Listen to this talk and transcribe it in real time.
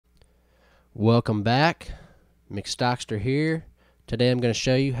Welcome back. McStockster here. Today I'm going to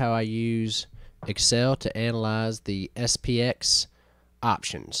show you how I use Excel to analyze the SPX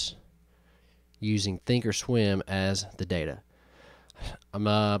options using Thinkorswim as the data. I'm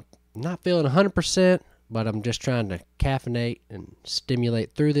not feeling 100%, but I'm just trying to caffeinate and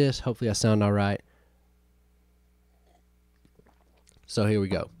stimulate through this. Hopefully I sound all right. So here we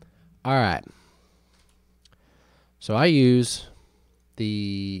go. All right. So I use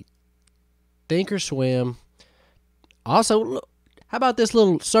the Thinkorswim. Also, how about this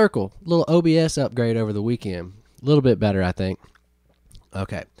little circle, little OBS upgrade over the weekend? A little bit better, I think.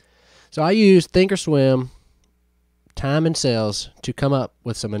 Okay, so I use Thinkorswim time and sales to come up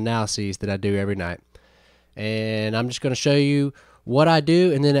with some analyses that I do every night. And I'm just going to show you what I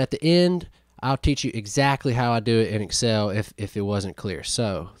do, and then at the end, I'll teach you exactly how I do it in Excel if it wasn't clear.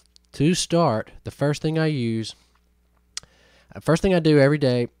 So to start, the first thing I do every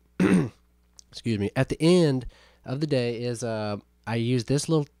day, excuse me, at the end of the day is I use this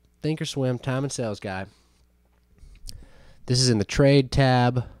little Thinkorswim time and sales guide. This is in the trade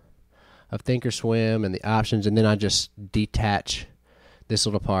tab of Thinkorswim and the options, and then I just detach this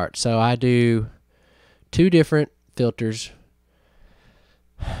little part. So I do two different filters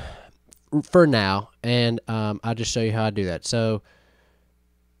for now, and I'll just show you how I do that. So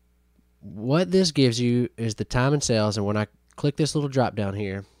what this gives you is the time and sales, and when I click this little drop down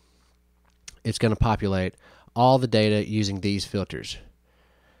here, it's going to populate all the data using these filters.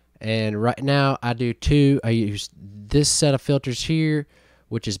 And right now I do two. I use this set of filters here,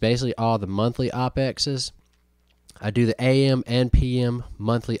 which is basically all the monthly OPEXs. I do the AM and PM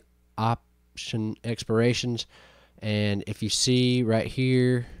monthly option expirations. And if you see right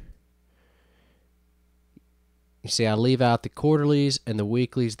here, you see I leave out the quarterlies and the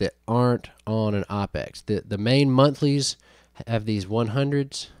weeklies that aren't on an OPEX. The main monthlies have these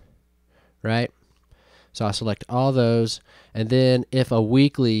 100s, right? So I select all those, and then if a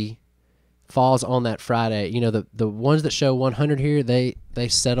weekly falls on that Friday, you know, the ones that show 100 here, they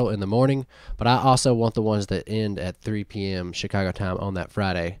settle in the morning, but I also want the ones that end at 3 p.m. Chicago time on that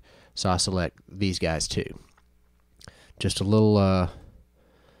Friday, so I select these guys too. Just a little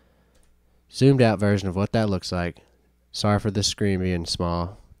zoomed out version of what that looks like. Sorry for this screen being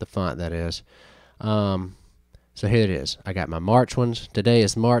small, the font that is. So here it is. I got my March ones. Today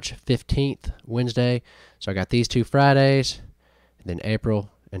is March 15th, Wednesday. So I got these two Fridays, and then April,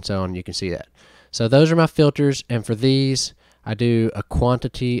 and so on. You can see that. So those are my filters, and for these, I do a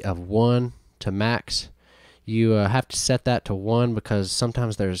quantity of 1 to max. You have to set that to 1 because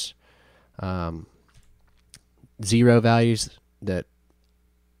sometimes there's 0 values that,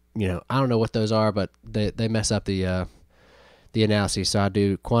 you know, I don't know what those are, but they mess up the analysis. So I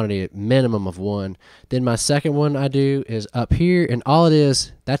do quantity at minimum of 1. Then my second one I do is up here, and all it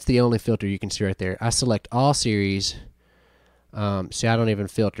is, that's the only filter you can see right there. I select all series. See, I don't even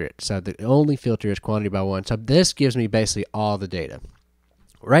filter it. So the only filter is quantity by 1. So this gives me basically all the data.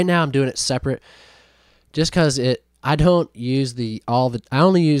 Right now I'm doing it separate just because I don't use I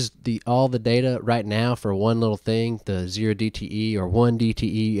only use all the data right now for one little thing, the 0 DTE or 1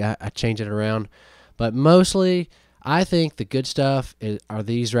 DTE. I change it around, but mostly I think the good stuff are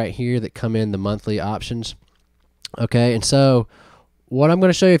these right here that come in the monthly options. Okay, and so what I'm going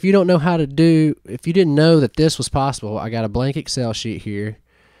to show you, if you don't know how to do, if you didn't know that this was possible, I got a blank Excel sheet here.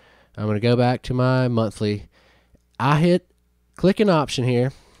 I'm going to go back to my monthly. I click an option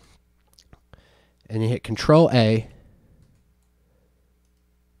here, and you hit Control A,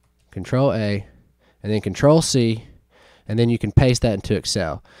 and then Control C, and then you can paste that into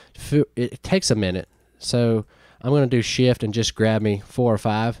Excel. It takes a minute, so I'm going to do Shift and just grab me 4 or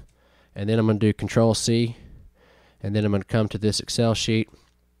 5, and then I'm going to do Control C, and then I'm going to come to this Excel sheet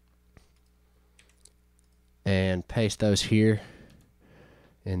and paste those here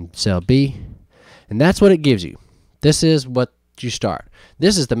in cell B, and that's what it gives you. This is what you start.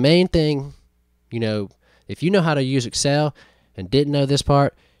 This is the main thing. You know, if you know how to use Excel and didn't know this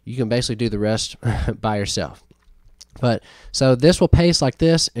part, you can basically do the rest by yourself. But so this will paste like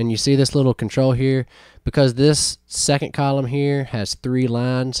this, and you see this little control here, because this second column here has 3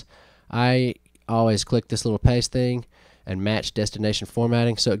 lines. I always click this little paste thing and match destination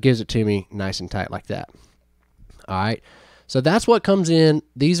formatting, so it gives it to me nice and tight like that. All right, so that's what comes in.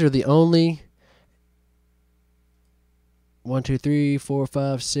 These are the only 1, 2, 3, 4,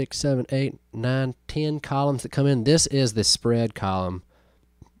 5, 6, 7, 8, 9, 10 columns that come in. This is the spread column,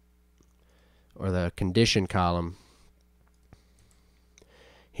 or the condition column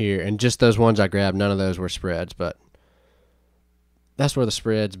here, and just those ones I grabbed, none of those were spreads, but that's where the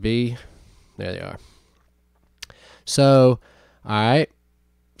spreads be. There they are. So, all right,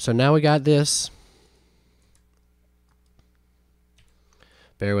 so now we got this.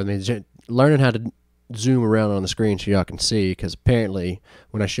 Bear with me. Learning how to zoom around on the screen so y'all can see, because apparently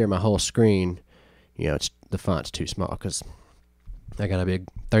when I share my whole screen, you know, the font's too small because I got a big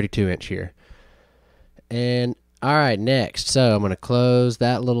 32-inch here. And all right, next, so I'm going to close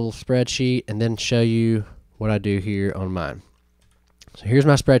that little spreadsheet and then show you what I do here on mine. So here's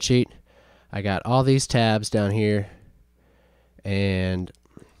my spreadsheet. I got all these tabs down here, and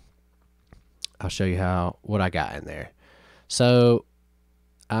I'll show you what I got in there. So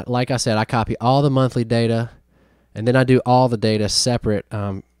like I said, I copy all the monthly data, and then I do all the data separate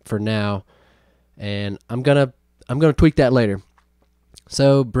for now, and I'm gonna tweak that later.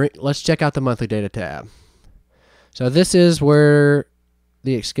 So let's check out the monthly data tab. So this is where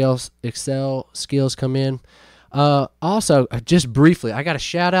the Excel skills come in. Also, just briefly, I got a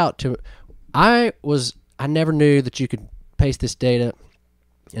shout out to. I never knew that you could paste this data,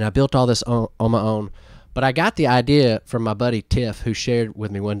 and I built all this on my own. But I got the idea from my buddy Tiff, who shared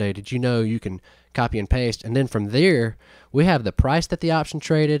with me one day. Did you know you can copy and paste? And then from there, we have the price that the option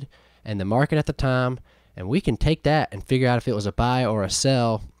traded and the market at the time, and we can take that and figure out if it was a buy or a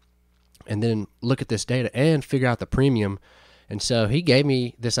sell, and then look at this data and figure out the premium. And so he gave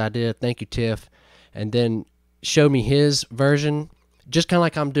me this idea, thank you, Tiff, and then showed me his version, just kind of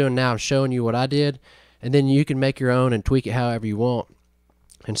like I'm doing now. I'm showing you what I did, and then you can make your own and tweak it however you want.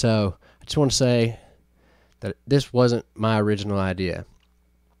 And so I just want to say that this wasn't my original idea.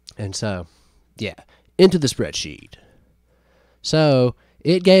 And so, yeah, into the spreadsheet. So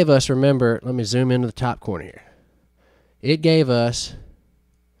it gave us, remember, let me zoom into the top corner here. It gave us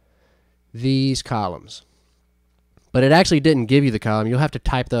these columns. But it actually didn't give you the column. You'll have to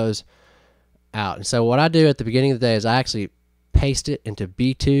type those out. And so what I do at the beginning of the day is I actually paste it into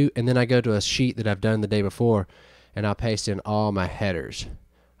B2, and then I go to a sheet that I've done the day before, and I'll paste in all my headers.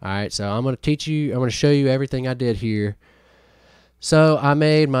 All right, so I'm going to show you everything I did here. So I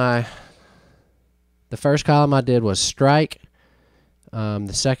made the first column I did was strike. The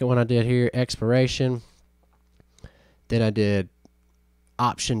second one I did here, expiration. Then I did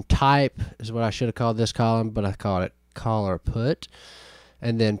option type is what I should have called this column, but I called it call or put.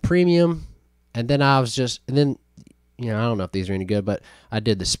 And then premium. And then I don't know if these are any good, but I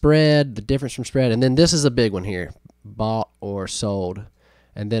did the spread, the difference from spread. And then this is a big one here, bought or sold.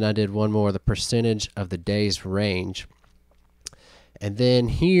 And then I did one more, the percentage of the day's range. And then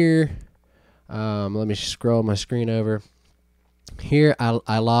here, let me scroll my screen over. Here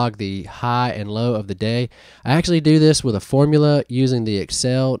I log the high and low of the day. I actually do this with a formula using the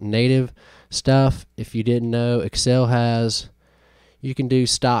Excel native stuff. If you didn't know, you can do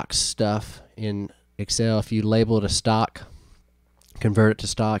stock stuff in Excel. If you label it a stock, convert it to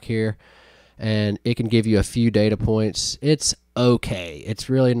stock here, and it can give you a few data points. It's okay. It's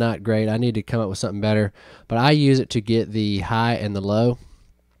really not great. I need to come up with something better, but I use it to get the high and the low.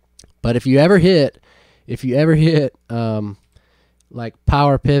 But if you ever hit like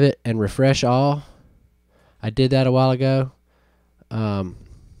power pivot and refresh all, I did that a while ago.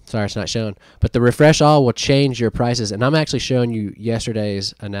 Sorry, it's not showing, but the refresh all will change your prices, and I'm actually showing you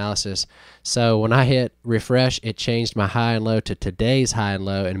yesterday's analysis. So when I hit refresh, it changed my high and low to today's high and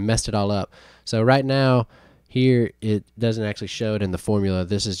low and messed it all up. So right now here it doesn't actually show it in the formula.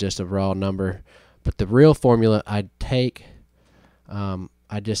 This is just a raw number, but the real formula I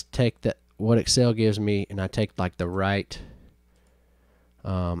just take what Excel gives me, and I take like the right.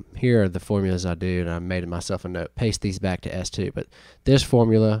 Here are the formulas I do, and I made myself a note. Paste these back to S2. But this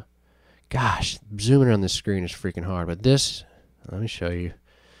formula, gosh, zooming around this screen is freaking hard. But this, let me show you.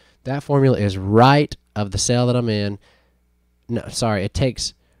 That formula is right of the cell that I'm in. No, sorry, it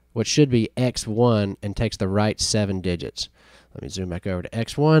takes what should be X1 and takes the right 7 digits. Let me zoom back over to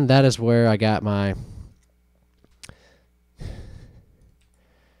X1. That is where I got my.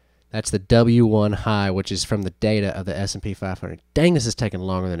 That's the W1 high, which is from the data of the S&P 500. Dang, this is taking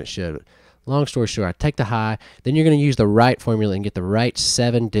longer than it should. But long story short, I take the high, then you're going to use the right formula and get the right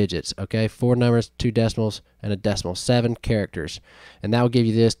 7 digits, okay? 4 numbers, 2 decimals, and a decimal, 7 characters. And that will give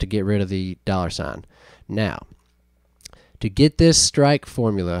you this to get rid of the $sign. Now, to get this strike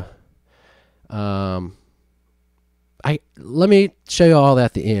formula, let me show you all that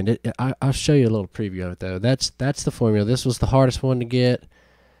at the end. I'll show you a little preview of it, though. That's the formula. This was the hardest one to get.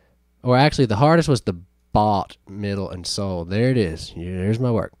 Or actually, the hardest was the bought, middle, and sold. There it is. There's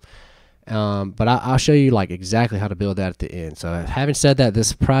my work. But I'll show you like exactly how to build that at the end. So having said that,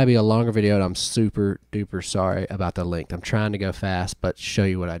 this will probably be a longer video, and I'm super duper sorry about the length. I'm trying to go fast, but show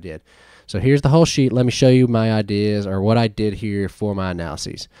you what I did. So here's the whole sheet. Let me show you my ideas or what I did here for my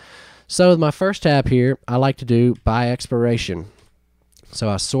analyses. So with my first tab here, I like to do by expiration. So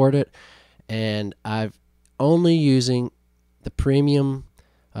I sort it, and I've only using the premium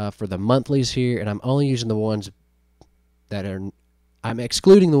for the monthlies here, and I'm only using the ones that are, I'm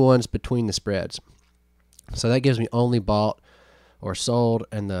excluding the ones between the spreads. So that gives me only bought or sold,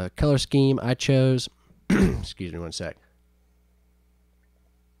 and the color scheme I chose, excuse me one sec.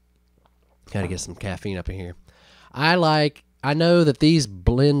 Got to get some caffeine up in here. I know that these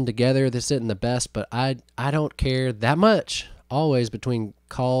blend together. This isn't the best, but I don't care that much always between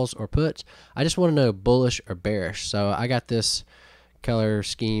calls or puts. I just want to know bullish or bearish. So I got this color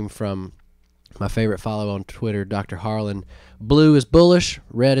scheme from my favorite follow on Twitter, Dr. Harlan. Blue is bullish,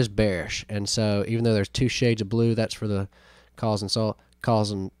 red is bearish. And so even though there's two shades of blue, that's for the calls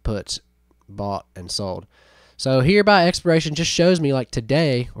and puts bought and sold. So here by expiration just shows me, like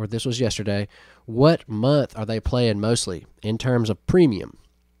today, or this was yesterday, what month are they playing mostly in terms of premium.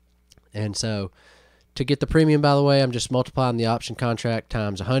 And so to get the premium, by the way, I'm just multiplying the option contract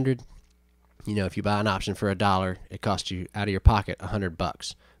times 100. You know, if you buy an option for $1, it costs you out of your pocket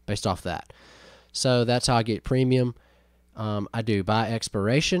 $100 based off that. So that's how I get premium. I do by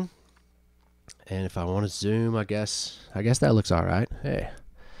expiration. And if I want to zoom, I guess that looks all right. Hey.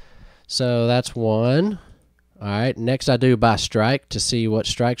 So that's one. All right. Next I do by strike to see what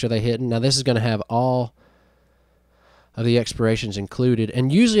strikes are they hitting. Now this is going to have all of the expirations included.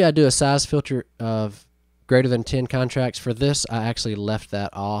 And usually I do a size filter of greater than 10 contracts. For this, I actually left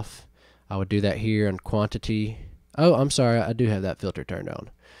that off. I would do that here in quantity. Oh, I'm sorry. I do have that filter turned on.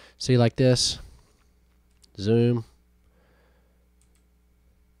 See, like this. Zoom.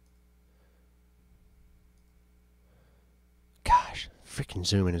 Gosh, freaking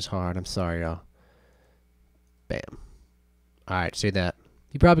zooming is hard. I'm sorry, y'all. Bam. All right, see that?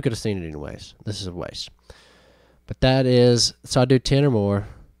 You probably could have seen it anyways. This is a waste. But that is, so I do 10 or more.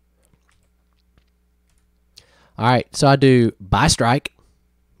 All right, so I do buy strike.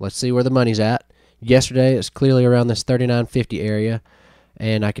 Let's see where the money's at. Yesterday, it's clearly around this 39.50 area,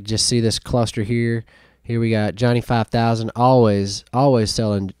 and I could just see this cluster here. Here we got Johnny 5000, always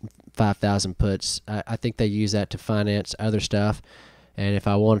selling 5,000 puts. I think they use that to finance other stuff, and if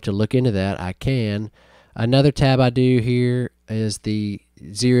I wanted to look into that, I can. Another tab I do here is the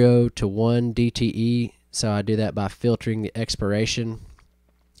 0 to 1 DTE, so I do that by filtering the expiration.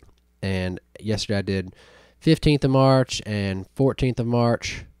 And yesterday I did 15th of March and 14th of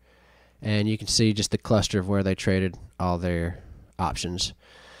March, and you can see just the cluster of where they traded all their options.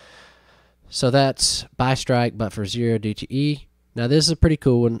 So that's buy strike, but for 0 DTE. Now this is a pretty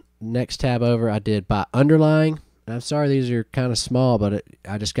cool one. Next tab over, I did by underlying. And I'm sorry these are kind of small, but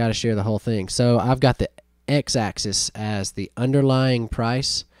I just got to share the whole thing. So I've got the x-axis as the underlying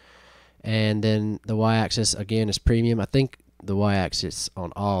price, and then the y-axis again is premium. I think the y-axis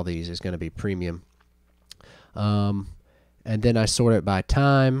on all these is going to be premium. And then I sort it by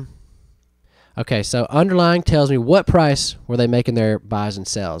time. Okay, so underlying tells me what price were they making their buys and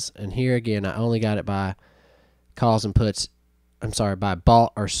sells. And here again, I only got it by calls and puts. I'm sorry, by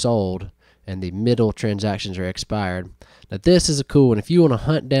bought or sold, and the middle transactions are expired. Now this is a cool one. If you want to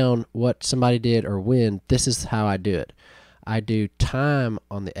hunt down what somebody did or when, this is how I do it. I do time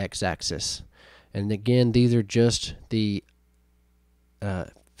on the x-axis. And again, these are just the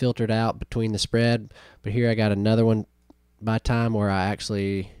filtered out between the spread. But here I got another one by time where I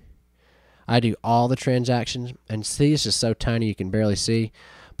do all the transactions. And see, it's just so tiny you can barely see.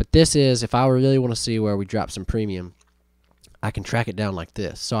 But this is, if I really want to see where we drop some premium, I can track it down like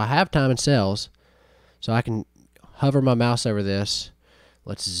this. So I have time and sells, so I can hover my mouse over this.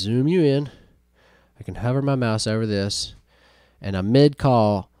 Let's zoom you in. I can hover my mouse over this, and a mid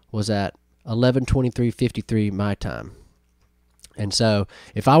call was at 11:23:53 my time. And so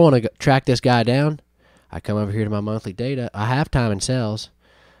if I want to track this guy down, I come over here to my monthly data. I have time and sells.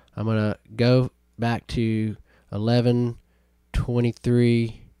 I'm gonna go back to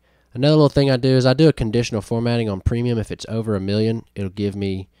 11:23. Another little thing I do is I do a conditional formatting on premium. If it's over 1 million, it'll give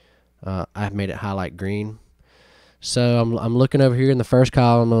me, I've made it highlight green. So I'm looking over here in the first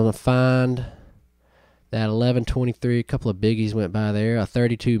column. I'm going to find that 11:23. A couple of biggies went by there. A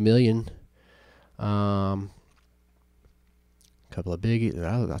 32 million. Couple of biggies.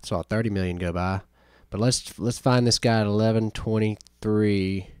 I saw 30 million go by. But let's find this guy at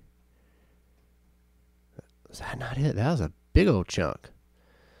 11:23. Was that not it? That was a big old chunk.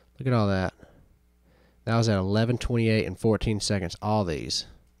 Look at all that. That was at 11:28 and 14 seconds. All these.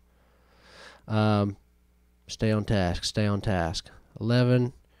 Stay on task. Stay on task.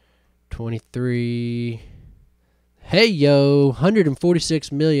 11:23. Hey yo,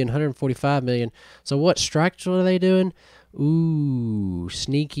 146 million, 145 million. So what strikes are they doing? Ooh,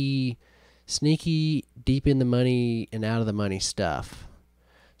 sneaky, deep in the money and out of the money stuff.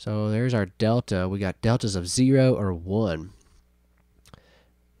 So there's our delta. We got deltas of 0 or 1.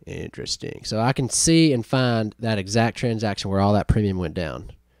 Interesting. So I can see and find that exact transaction where all that premium went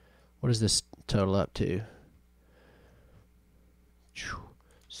down. What is this total up to?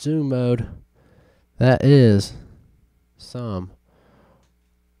 Zoom mode. That is some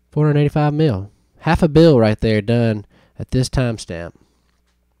 485 mil. Half a bill right there done at this timestamp.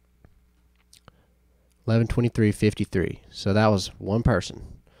 11/23/53. So that was one person.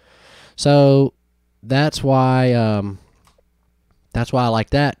 So that's why I like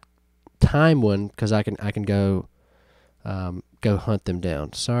that time one, because I can go hunt them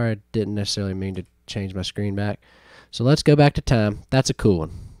down. Sorry, I didn't necessarily mean to change my screen back. So let's go back to time. That's a cool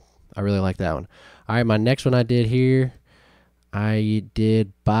one. I really like that one. All right, my next one I did here, I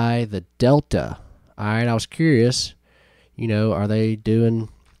did buy the delta. All right, I was curious, you know, are they doing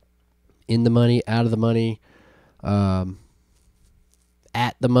in the money, out of the money,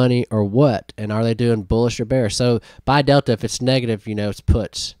 at the money, or what? And are they doing bullish or bearish? So buy delta, if it's negative, you know, it's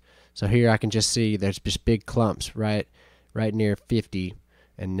puts. So here I can just see there's just big clumps right near 50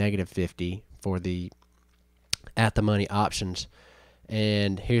 and negative 50 for the at the money options.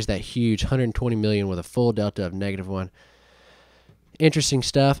 And here's that huge 120 million with a full delta of -1. Interesting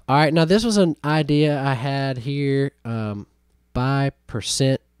stuff. All right, now this was an idea I had here, by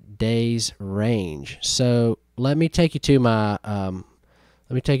percent days range. So let me take you to my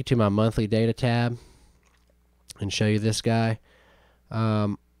monthly data tab and show you this guy.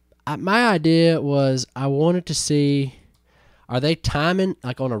 My idea was I wanted to see, are they timing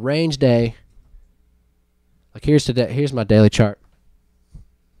like on a range day? Like here's my daily chart.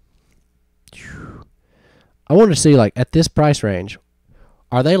 I wanted to see, like, at this price range,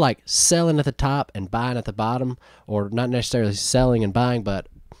 are they like selling at the top and buying at the bottom, or not necessarily selling and buying, but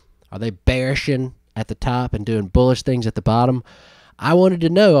are they bearishing at the top and doing bullish things at the bottom? I wanted to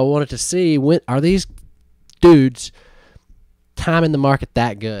know. I wanted to see, when are these dudes timing the market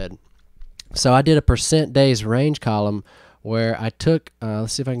that good? So I did a percent days range column where I took,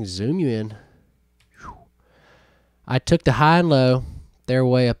 let's see if I can zoom you in. I took the high and low. They're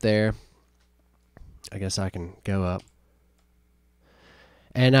way up there. I guess I can go up.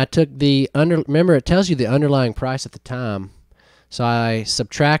 And I took remember it tells you the underlying price at the time. So I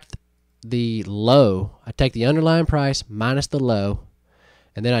subtract the low. I take the underlying price minus the low,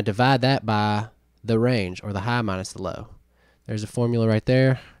 and then I divide that by the range, or the high minus the low. There's a formula right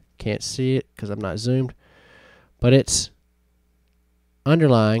there. Can't see it because I'm not zoomed. But it's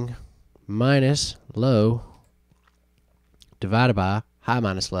underlying minus low divided by high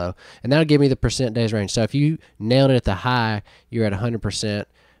minus low, and that'll give me the percent days range. So if you nailed it at the high, you're at 100%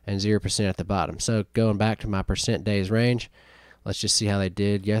 and 0% at the bottom. So going back to my percent days range, let's just see how they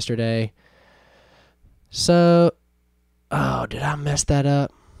did yesterday. So, oh, did I mess that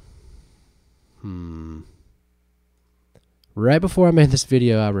up? Right before I made this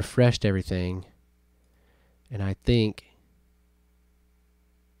video, I refreshed everything, and I think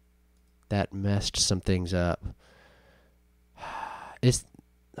that messed some things up. It's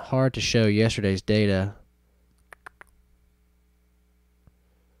hard to show yesterday's data.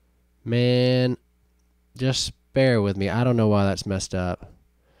 Man, just bear with me. I don't know why that's messed up.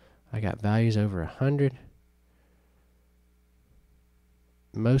 I got values over 100.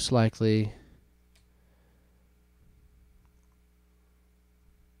 Most likely,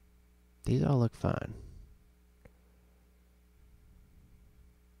 these all look fine.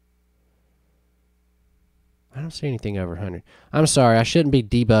 I don't see anything over 100. I'm sorry, I shouldn't be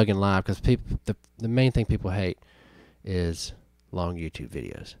debugging live, because the main thing people hate is long YouTube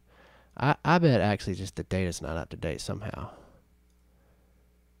videos. I bet actually just the data's not up to date somehow.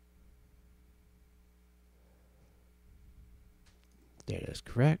 Data is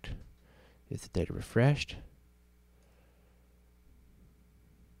correct. Is the data refreshed?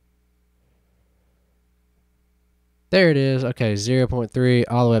 There it is. Okay, 0.3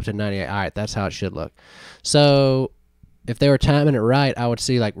 all the way up to 98. All right, that's how it should look. So if they were timing it right, I would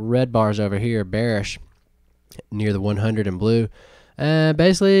see like red bars over here, bearish, near the 100 in blue. And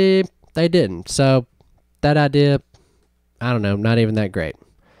basically, they didn't. So that idea, I don't know, not even that great.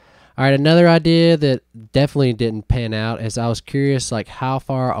 All right, another idea that definitely didn't pan out is I was curious, like, how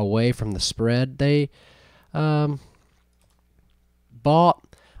far away from the spread they bought.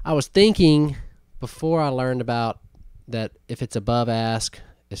 I was thinking before I learned about that if it's above ask,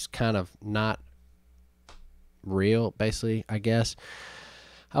 it's kind of not real, basically, I guess.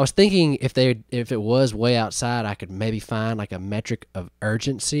 I was thinking if it was way outside, I could maybe find like a metric of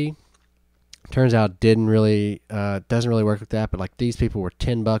urgency. Turns out doesn't really work like that. But like these people were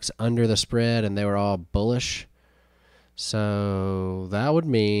 $10 under the spread, and they were all bullish. So that would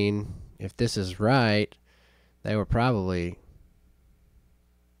mean if this is right, they were probably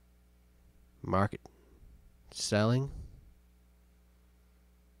market selling.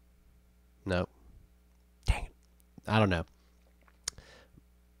 No. Dang it. I don't know.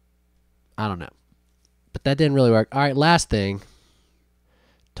 But that didn't really work. All right, last thing.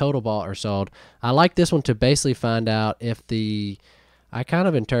 Total bought or sold. I like this one to basically find out if I kind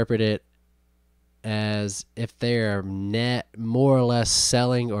of interpret it as if they're net more or less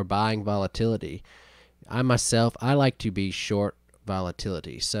selling or buying volatility. I like to be short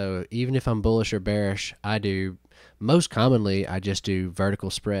volatility. So even if I'm bullish or bearish, most commonly I just do vertical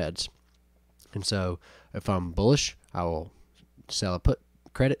spreads. And so if I'm bullish, I will sell a put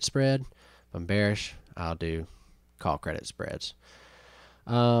credit spread. If I'm bearish, I'll do call credit spreads.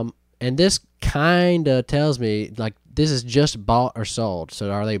 And this kind of tells me, like, this is just bought or sold.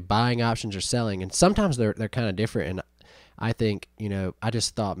 So are they buying options or selling? And sometimes they're kind of different. And I think, I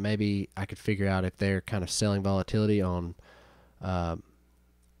just thought maybe I could figure out if they're kind of selling volatility on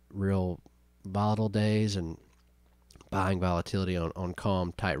real volatile days and buying volatility on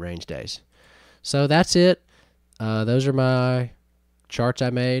calm, tight range days. So that's it. Those are my charts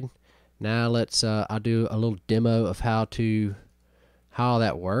I made. Now I'll do a little demo of how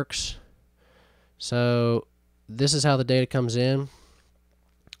that works. So this is how the data comes in.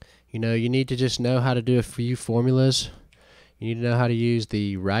 You need to just know how to do a few formulas. You need to know how to use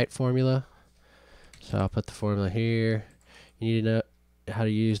the right formula. So I'll put the formula here. You need to know how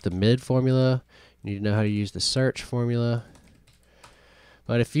to use the mid formula. You need to know how to use the search formula.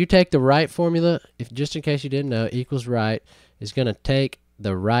 But if you take the right formula, just in case you didn't know, equals right is going to take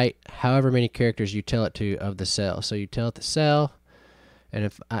the right however many characters you tell it to of the cell. So you tell it the cell, and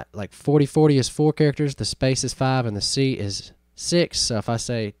if like 4040 is 4 characters, the space is 5, and the C is 6. So if I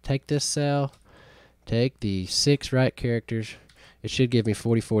say take this cell, take the 6 right characters, it should give me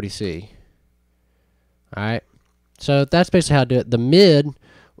 4040C. Alright, so that's basically how to do it. The mid,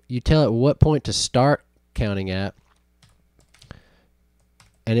 you tell it what point to start counting at,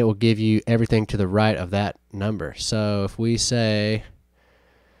 and it will give you everything to the right of that number. So if we say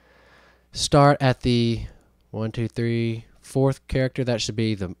start at the 1, 2, 3, 4th character, that should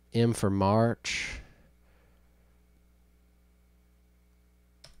be the M for March.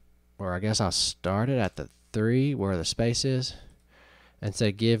 Or I guess I'll start it at the 3 where the space is, and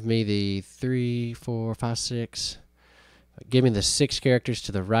say give me the 3, 4, 5, 6. Give me the 6 characters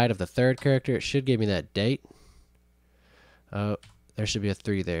to the right of the 3rd character. It should give me that date. Oh, there should be a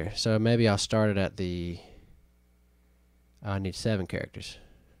 3 there. So maybe I'll start it at the... I need 7 characters.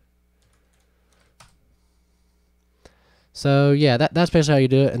 So yeah, that's basically how you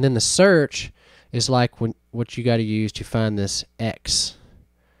do it. And then the search is like what you got to use to find this X.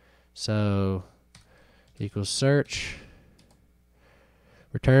 So equals search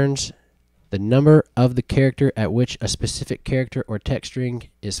returns the number of the character at which a specific character or text string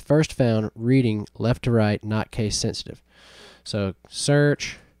is first found reading left to right, not case sensitive. So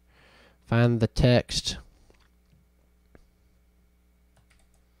search, find the text.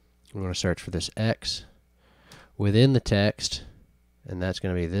 We're going to search for this X within the text, and that's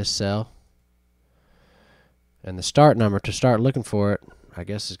going to be this cell. And the start number to start looking for it, I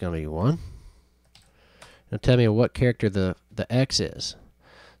guess, is going to be 1. It'll tell me what character the X is.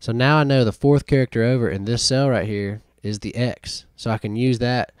 So now I know the 4th character over in this cell right here is the X. So I can use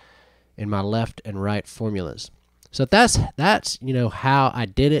that in my left and right formulas. So that's how I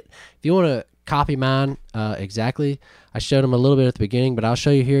did it. If you want to copy mine exactly, I showed them a little bit at the beginning, but I'll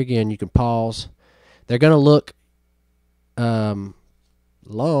show you here again. You can pause. They're going to look long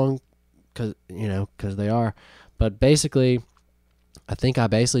because they are. But basically, I think I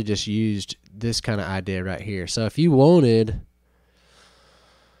basically just used this kind of idea right here. So if you wanted...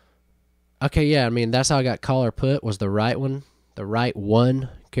 Okay, yeah, I mean, that's how I got call or put, was the right one, the right 1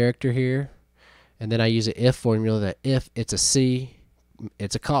 character here. And then I use an if formula that if it's a C,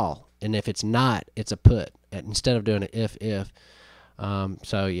 it's a call. And if it's not, it's a put, instead of doing an if.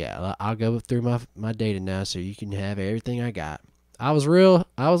 So yeah, I'll go through my data now so you can have everything I got. I was a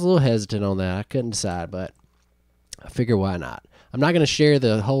little hesitant on that. I couldn't decide, but I figure why not. I'm not going to share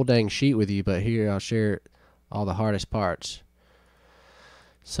the whole dang sheet with you, but here I'll share all the hardest parts.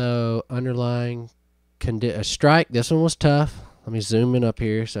 So underlying a strike, this one was tough. Let me zoom in up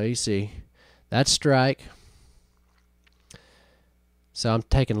here so you see. That's strike. So I'm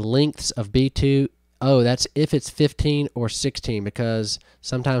taking lengths of B2. Oh, that's if it's 15 or 16, because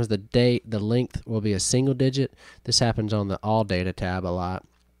sometimes the length will be a single digit. This happens on the all data tab a lot.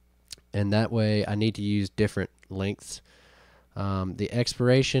 And that way I need to use different lengths. The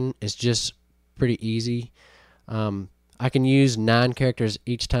expiration is just pretty easy. I can use 9 characters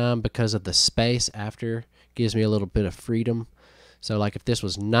each time because of the space after. Gives me a little bit of freedom. So like if this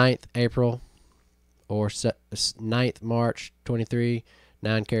was 9th April or 9th March 23,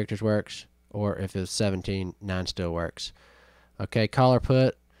 9 characters works. Or if it's 17, 9 still works. Okay, call or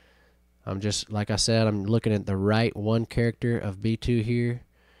put. I'm just, like I said, I'm looking at the right 1 character of B2 here.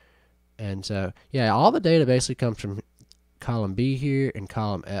 And so, yeah, all the data basically comes from column B here and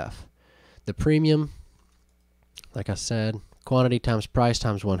column F. The premium, like I said, quantity times price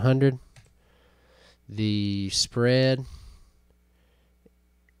times 100. The spread,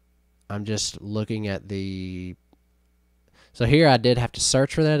 I'm just looking at the, so here I did have to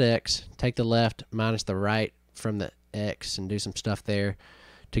search for that X, take the left minus the right from the X and do some stuff there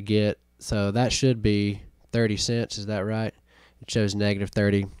to get, so that should be 30 cents, is that right? It shows negative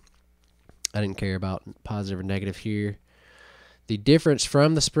 30. I didn't care about positive or negative here. The difference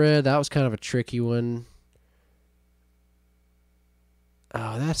from the spread, that was kind of a tricky one.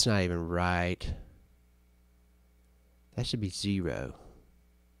 Oh, that's not even right. That should be 0.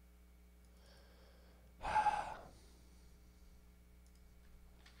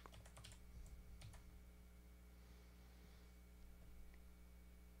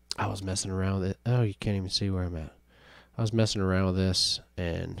 I was messing around with it. Oh, you can't even see where I'm at. I was messing around with this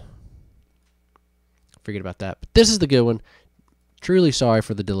and forget about that. But this is the good one. Truly sorry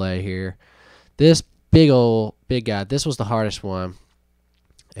for the delay here. This big guy, this was the hardest one.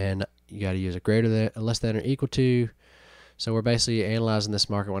 And you got to use a less than or equal to. So we're basically analyzing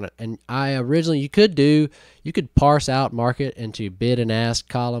this market one. And I originally, you could parse out market into bid and ask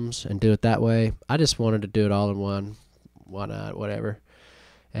columns and do it that way. I just wanted to do it all in one. Why not? Whatever.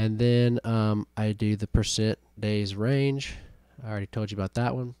 And then I do the percent days range. I already told you about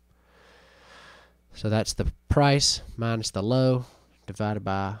that one. So that's the price minus the low divided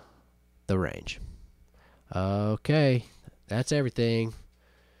by the range. Okay, that's everything.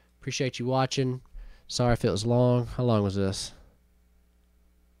 Appreciate you watching. Sorry if it was long. How long was this?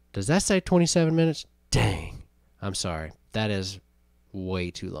 Does that say 27 minutes? Dang. I'm sorry. That is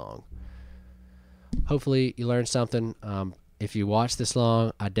way too long. Hopefully you learned something. If you watched this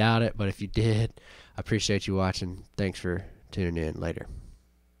long, I doubt it, but if you did, I appreciate you watching. Thanks for tuning in. Later.